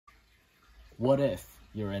What if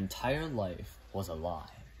your entire life was a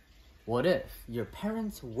lie? What if your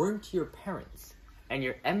parents weren't your parents and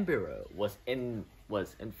your embryo was in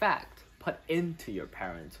fact put into your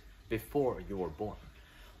parents before you were born?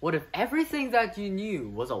 What if everything that you knew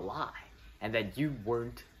was a lie and that you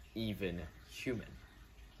weren't even human?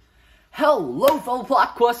 Hello fellow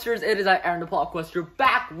BookQuesters, it is I, Aaron the BookQuester,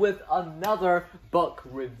 back with another book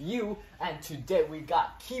review, and today we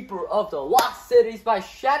got Keeper of the Lost Cities by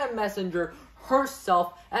Shannon Messenger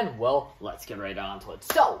herself, and well, let's get right on to it.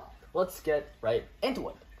 So, let's get right into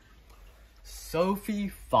it. Sophie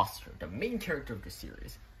Foster, the main character of the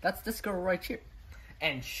series, that's this girl right here,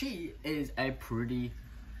 and she is a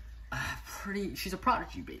she's a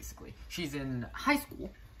prodigy basically. She's in high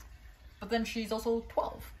school, but then she's also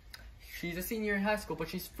 12. She's a senior in high school, but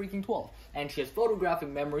she's freaking 12. And she has photographic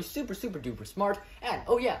memory, super duper smart. And,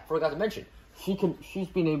 oh yeah, forgot to mention, she's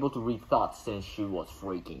been able to read thoughts since she was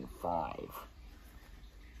freaking 5.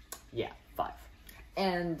 Yeah, 5.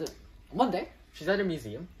 And one day, she's at a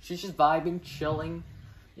museum. She's just vibing, chilling,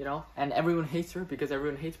 you know. And everyone hates her because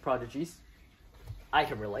everyone hates prodigies. I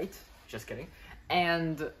can relate. Just kidding.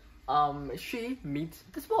 And she meets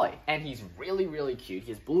this boy, and he's really cute.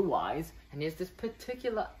 He has blue eyes, and he has this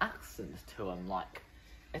particular accent to him, like,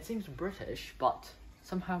 it seems British, but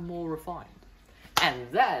somehow more refined. And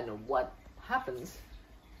then what happens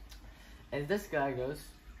is this guy goes,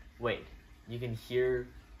 wait, you can hear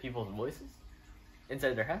people's voices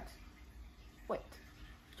inside their heads? Wait,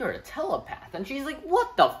 you're a telepath. And she's like,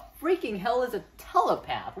 what the freaking hell is a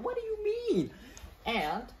telepath? What do you mean?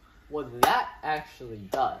 And what that actually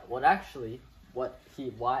does,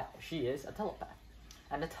 why she is a telepath.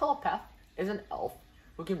 And a telepath is an elf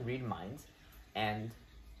who can read minds and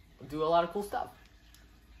do a lot of cool stuff.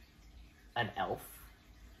 An elf?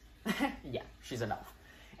 Yeah, she's an elf.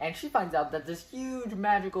 And she finds out that this huge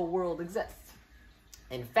magical world exists.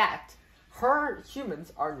 In fact, her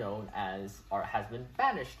humans are known as, or has been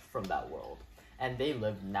banished from that world. And they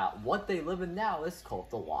live now, what they live in now is called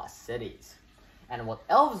the Lost Cities. And what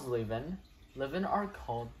elves live in are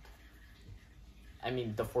called,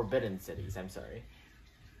 the Forbidden Cities, I'm sorry.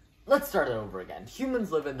 Let's start it over again.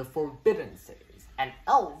 Humans live in the Forbidden Cities, and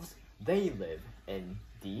elves, they live in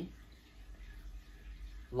the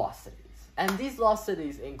Lost Cities. And these Lost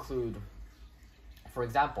Cities include, for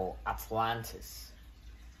example, Atlantis.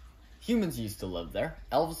 Humans used to live there.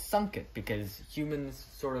 Elves sunk it because humans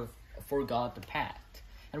sort of forgot the pact.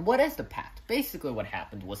 And what is the pact? Basically what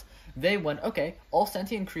happened was they went, okay, all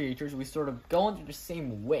sentient creatures, we sort of go under the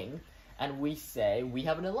same wing, and we say we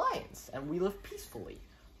have an alliance, and we live peacefully.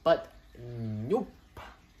 But, nope.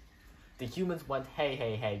 The humans went,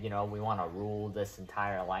 hey, we want to rule this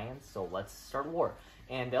entire alliance, so let's start a war.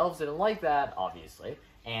 And the elves didn't like that, obviously,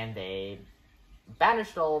 and they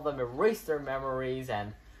banished all of them, erased their memories,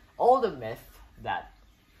 and all the myth that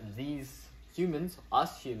these humans,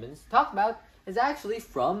 us humans, talk about is actually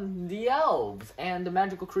from the elves and the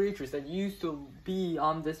magical creatures that used to be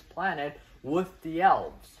on this planet with the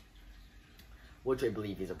elves. Which I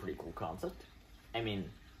believe is a pretty cool concept.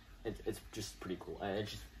 It's just pretty cool. It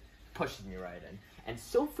just pushes me right in. And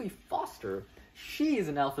Sophie Foster, she is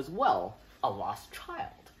an elf as well, a lost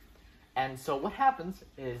child. And so what happens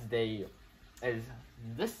is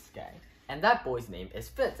this guy, and that boy's name is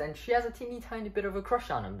Fitz, and she has a teeny tiny bit of a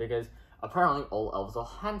crush on him because apparently all elves are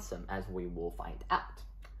handsome, as we will find out.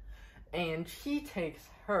 And he takes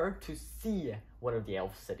her to see one of the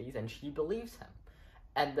elf cities, and she believes him.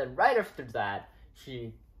 And then right after that,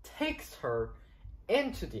 she takes her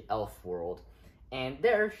into the elf world, and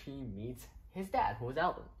there she meets his dad, who is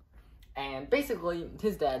Alvin. And basically,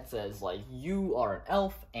 his dad says, like, you are an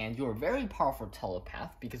elf, and you're a very powerful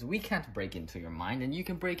telepath, because we can't break into your mind, and you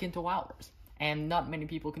can break into ours. And not many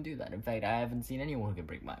people can do that. In fact, I haven't seen anyone who can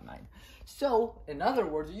break my mind. So, in other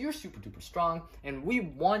words, you're super duper strong, and we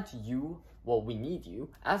want you, well, we need you,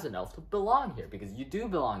 as an elf, to belong here, because you do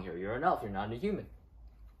belong here. You're an elf, you're not a human.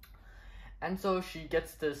 And so she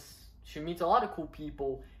meets a lot of cool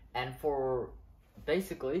people, and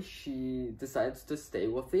basically, she decides to stay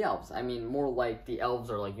with the elves. More like the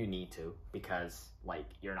elves are like, you need to, because, like,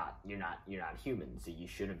 you're not human, so you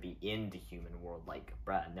shouldn't be in the human world, like,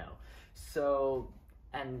 bruh, no. So,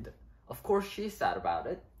 and of course she's sad about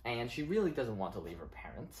it, and she really doesn't want to leave her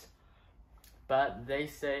parents. But they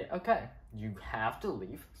say, okay, you have to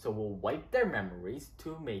leave, so we'll wipe their memories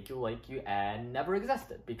to make you like you and never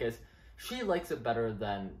existed, because she likes it better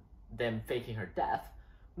than them faking her death,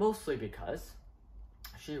 mostly because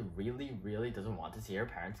she really doesn't want to see her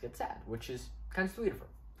parents get sad, which is kind of sweet of her.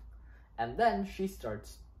 And then she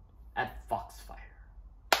starts at Foxfire.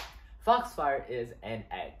 Foxfire is an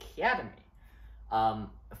academy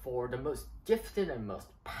for the most gifted and most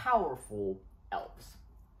powerful elves.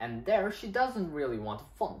 And there, she doesn't really want to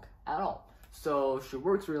flunk at all. So she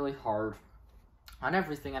works really hard on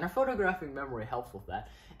everything, and her photographic memory helps with that.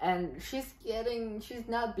 And she's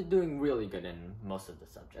not been doing really good in most of the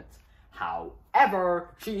subjects.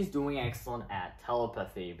 However, she's doing excellent at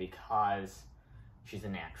telepathy because she's a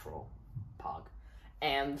natural pug.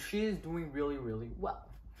 And she's doing really, really well.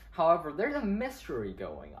 However, there's a mystery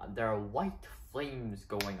going on. There are white flames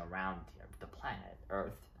going around here, the planet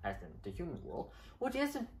Earth, as in the human world, which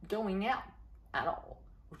isn't going out at all,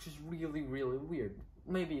 which is really, really weird.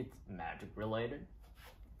 Maybe it's magic related.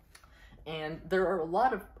 And there are a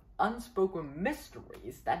lot of unspoken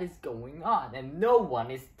mysteries that is going on, and no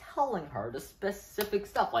one is telling her the specific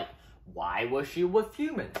stuff, like, why was she with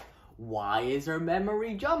humans? Why is her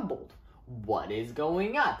memory jumbled? What is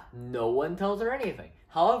going on? No one tells her anything.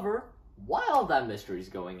 However, while that mystery is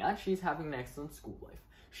going on, she's having an excellent school life.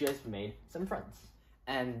 She has made some friends.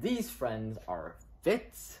 And these friends are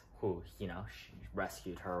Fitz, who, she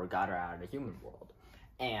rescued her, got her out of the human world.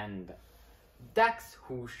 And Dex,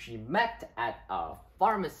 who she met at a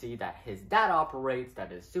pharmacy that his dad operates,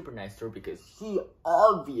 that is super nice to her because he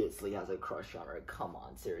obviously has a crush on her. Come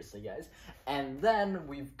on, seriously, guys. And then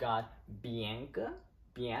we've got Bianca,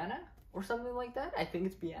 or something like that. I think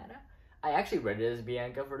it's Bianca. I actually read it as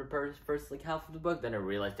Bianca for the first half of the book, then I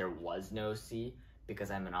realized there was no C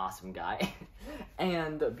because I'm an awesome guy.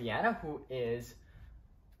 And Bianca, who is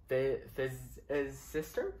Fizz's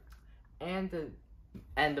sister, and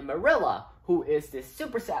Marilla, who is this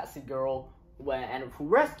super sassy girl who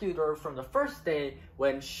rescued her from the first day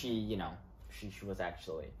when she was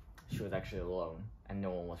actually alone and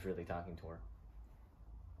no one was really talking to her.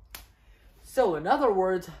 So in other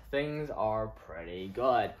words, things are pretty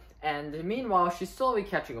good. And meanwhile, she's slowly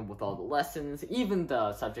catching up with all the lessons, even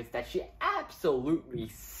the subjects that she absolutely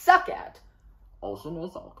suck at, also known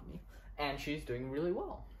as alchemy, and she's doing really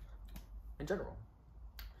well in general.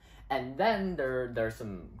 And then there's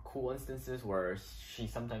some cool instances where she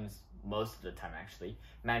sometimes, most of the time actually,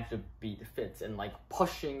 managed to beat Fitz in like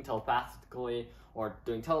pushing telepathically or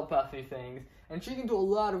doing telepathy things, and she can do a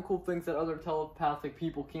lot of cool things that other telepathic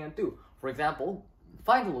people can't do. For example,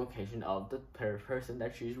 find the location of the person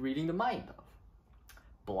that she's reading the mind of.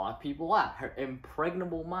 Block people out. Her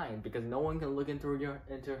impregnable mind, because no one can look into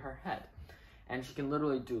her head. And she can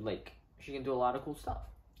literally do a lot of cool stuff,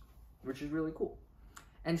 which is really cool.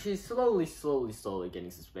 And she's slowly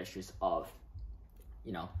getting suspicious of,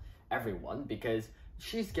 everyone, because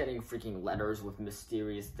she's getting freaking letters with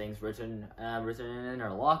mysterious things written in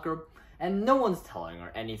her locker, and no one's telling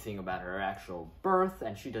her anything about her actual birth,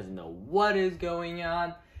 and she doesn't know what is going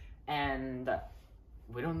on, and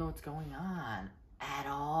we don't know what's going on at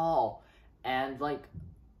all. And what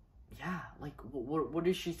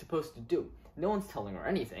is she supposed to do? No one's telling her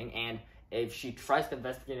anything, and if she tries to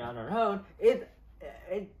investigate on her own,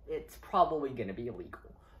 it's probably gonna be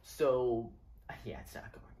illegal. So yeah, it's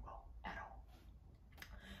not going well at all.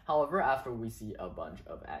 However, after we see a bunch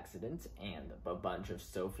of accidents and a bunch of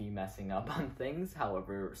Sophie messing up on things,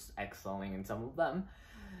 however excelling in some of them,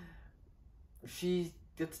 she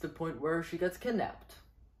gets to the point where she gets kidnapped.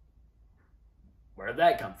 Where did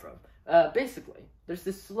that come from? Basically, there's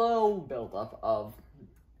this slow buildup of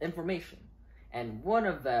information, and one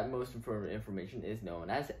of that most important information is known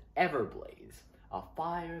as Everblaze, a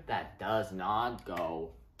fire that does not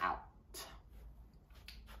go out.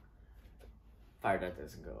 Fire that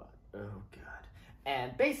doesn't go out. Oh god.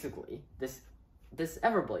 And basically, this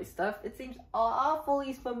Everblaze stuff, it seems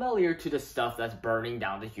awfully familiar to the stuff that's burning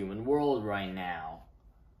down the human world right now.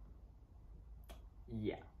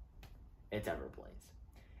 Yeah, it's Everblaze.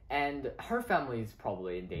 And her family is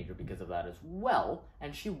probably in danger because of that as well,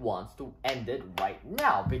 and she wants to end it right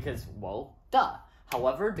now because, well, duh.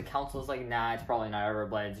 However, the council is like, nah, it's probably not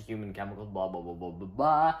Everblaze, it's human chemicals, blah, blah, blah, blah, blah,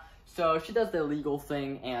 blah. So she does the illegal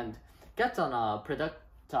thing and gets on a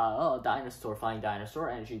flying dinosaur,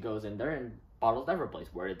 and she goes in there and bottles Everblaze.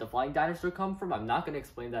 Where did the flying dinosaur come from? I'm not going to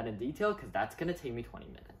explain that in detail because that's going to take me 20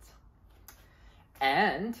 minutes.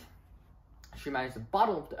 And she managed to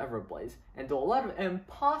bottle up the Everblaze and do a lot of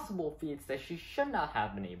impossible feats that she should not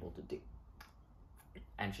have been able to do.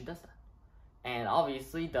 And she does that. And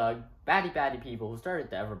obviously, the baddie people who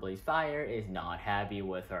started the Everblaze fire is not happy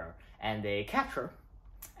with her. And they catch her,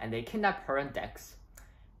 and they kidnap her and Dex,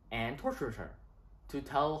 and torture her to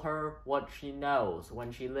tell her what she knows,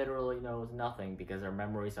 when she literally knows nothing, because her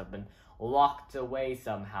memories have been locked away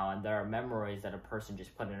somehow, and there are memories that a person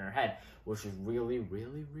just put in her head, which is really,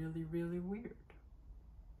 really, really, really weird.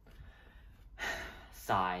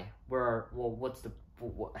 Sigh. What's the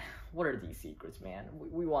what are these secrets, man?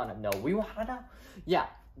 We want to know. We want to know. Yeah,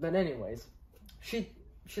 but anyways, she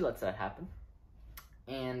lets that happen.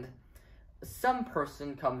 And some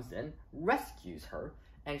person comes in, rescues her,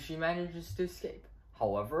 and she manages to escape.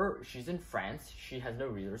 However, she's in France, she has no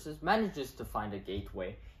resources, manages to find a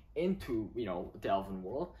gateway into, you know, the elven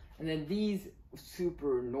world, and then these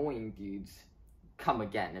super annoying dudes come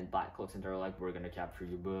again in black cloaks, and they're like, we're gonna capture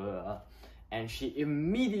you, blah. And she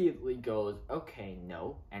immediately goes, okay,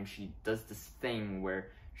 no, and she does this thing where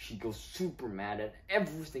she goes super mad and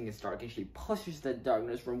everything is dark, and she pushes the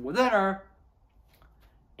darkness from within her,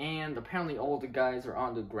 and apparently all the guys are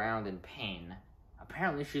on the ground in pain.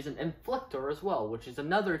 Apparently she's an inflictor as well, which is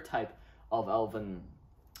another type of elven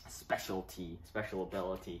special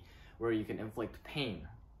ability, where you can inflict pain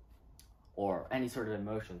or any sort of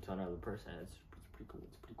emotion to another person. It's pretty cool.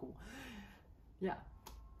 It's pretty cool. Yeah.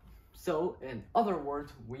 So, in other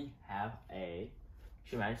words, we have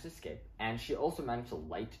she managed to escape, and she also managed to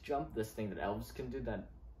light jump, this thing that elves can do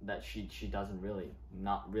that she doesn't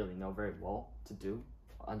not really know very well to do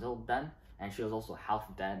until then. And she was also half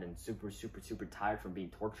dead and super tired from being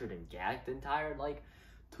tortured and gagged and tired like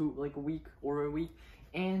a week.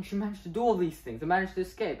 And she managed to do all these things and managed to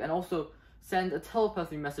escape, and also send a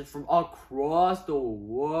telepathy message from across the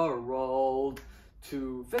world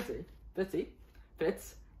to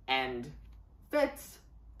Fitz, and Fitz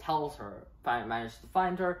tells her, manages to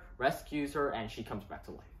find her, rescues her, and she comes back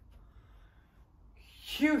to life.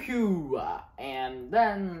 And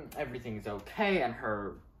then everything's okay, and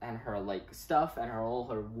her like stuff and all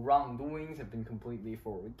her wrongdoings have been completely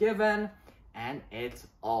forgiven, and it's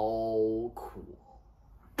all cool.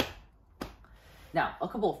 Now, a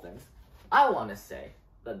couple of things. I want to say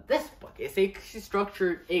that this book is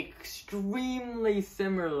structured extremely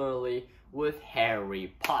similarly with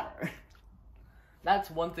Harry Potter. That's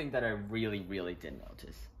one thing that I really did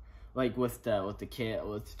notice. Like with the kid,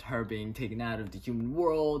 with her being taken out of the human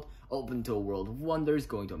world, open to a world of wonders,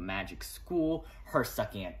 going to a magic school, her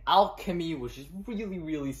sucking at alchemy, which is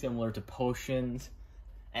really similar to potions,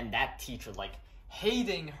 and that teacher like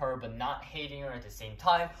hating her but not hating her at the same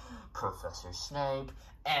time, Professor Snape,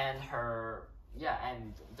 and her,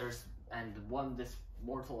 and this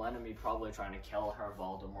mortal enemy probably trying to kill her,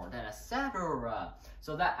 Voldemort, and etc.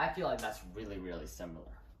 So that, I feel like that's really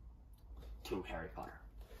similar to Harry Potter.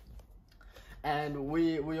 And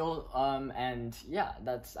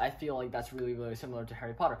I feel like that's really similar to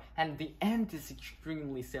Harry Potter. And the end is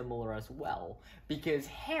extremely similar as well, because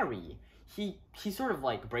Harry, he sort of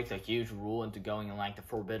like breaks a huge rule into going in like the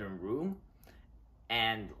Forbidden Room,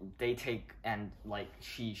 and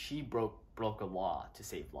she broke a law to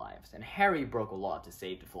save lives, and Harry broke a law to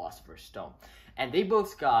save the Philosopher's Stone. And they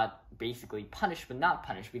both got basically punished, but not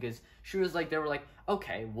punished, because they were like,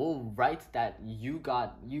 okay, we'll write that you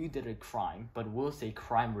did a crime, but we'll say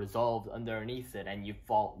crime resolved underneath it, and you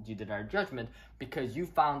did our judgment because you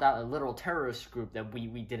found out a little terrorist group that we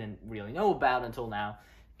didn't really know about until now,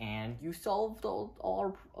 and you solved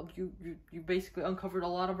you basically uncovered a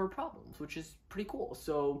lot of our problems, which is pretty cool.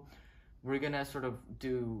 So we're gonna sort of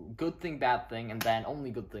do good thing, bad thing, and then only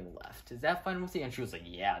good thing left. Is that fine with you? And she was like,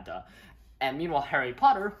 yeah, duh. And meanwhile, Harry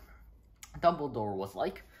Potter, Dumbledore was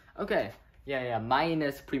like, okay,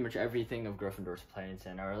 minus pretty much everything of Gryffindor's plans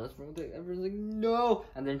and everyone's like, no.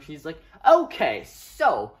 And then she's like, okay,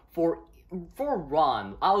 so for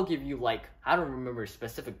Ron, I'll give you like, I don't remember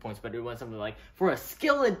specific points, but it was something like, for a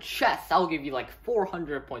skill in chess, I'll give you like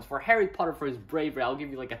 400 points. For Harry Potter, for his bravery, I'll give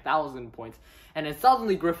you like 1,000 points. And then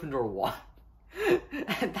suddenly Gryffindor won.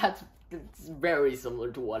 And it's very similar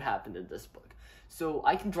to what happened in this book. So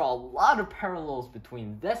I can draw a lot of parallels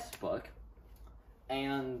between this book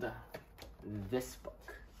and this book.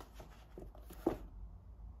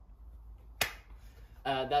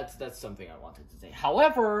 That's something I wanted to say.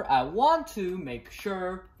 However, I want to make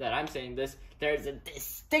sure that I'm saying this. There's a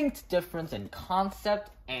distinct difference in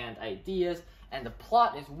concept and ideas, and the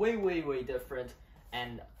plot is way different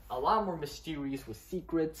and a lot more mysterious with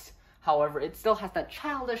secrets. However, it still has that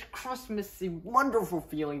childish, Christmassy, wonderful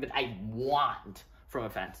feeling that I want from a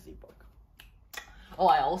fantasy book. Oh,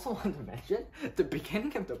 I also want to mention, the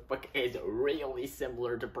beginning of the book is really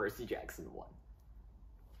similar to Percy Jackson 1.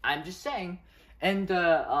 I'm just saying. And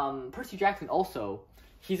Percy Jackson also,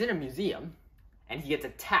 he's in a museum, and he gets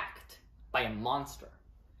attacked by a monster.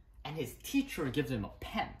 And his teacher gives him a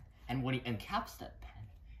pen, and when he uncaps that pen,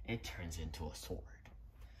 it turns into a sword.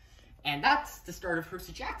 And that's the start of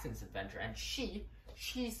Percy Jackson's adventure, and she's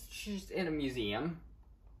in a museum,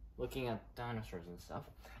 looking at dinosaurs and stuff,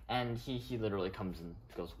 and he literally comes and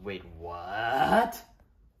goes, wait, what?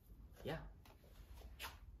 Yeah.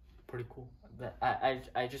 Pretty cool.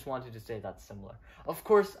 I just wanted to say that's similar. Of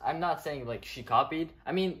course, I'm not saying like she copied.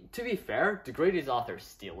 I mean, to be fair, the greatest authors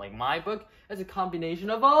steal. Like my book is a combination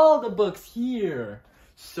of all the books here.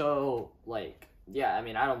 So like, yeah, I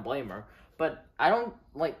mean, I don't blame her, but I don't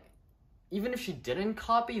like. Even if she didn't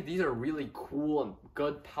copy, these are really cool and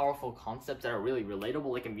good, powerful concepts that are really relatable.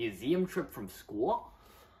 Like a museum trip from school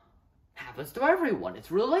happens to everyone. It's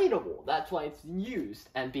relatable. That's why it's used.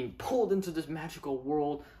 And being pulled into this magical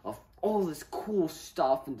world of all this cool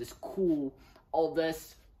stuff and all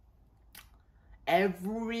this.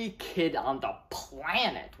 Every kid on the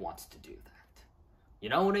planet wants to do that. You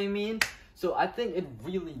know what I mean? So I think it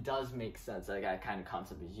really does make sense that that kind of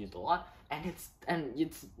concept is used a lot. And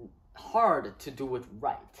it's hard to do it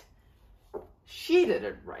right. She did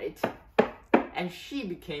it right, and she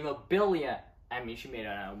became a billion. I mean, she made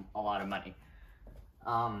a lot of money.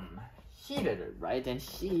 He did it right, and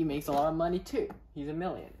he makes a lot of money too. He's a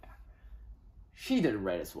millionaire. She did it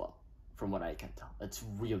right as well, from what I can tell. It's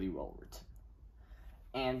really well written.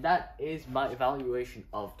 And that is my evaluation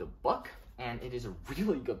of the book. And it is a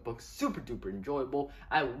really good book, super duper enjoyable.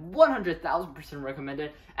 I 100,000% recommend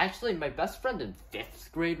it. Actually, my best friend in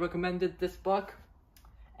 5th grade recommended this book,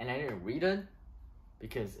 and I didn't read it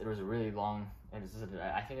because it was a really long, and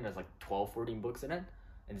I think it has like 12, 14 books in it,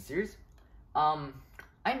 in the series. I'm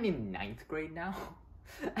in 9th grade now.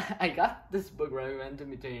 I got this book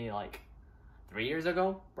recommended to me like 3 years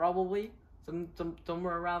ago, probably,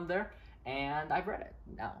 somewhere around there, and I've read it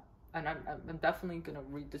now. And I'm definitely gonna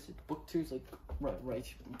read this. Book 2 is like right.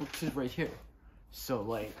 Book 2 is right here. So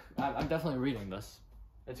like I'm definitely reading this.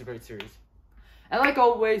 It's a great series. And like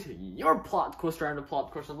always, your plot coaster and the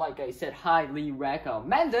plot coaster, like I said, highly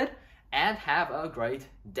recommended. And have a great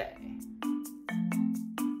day.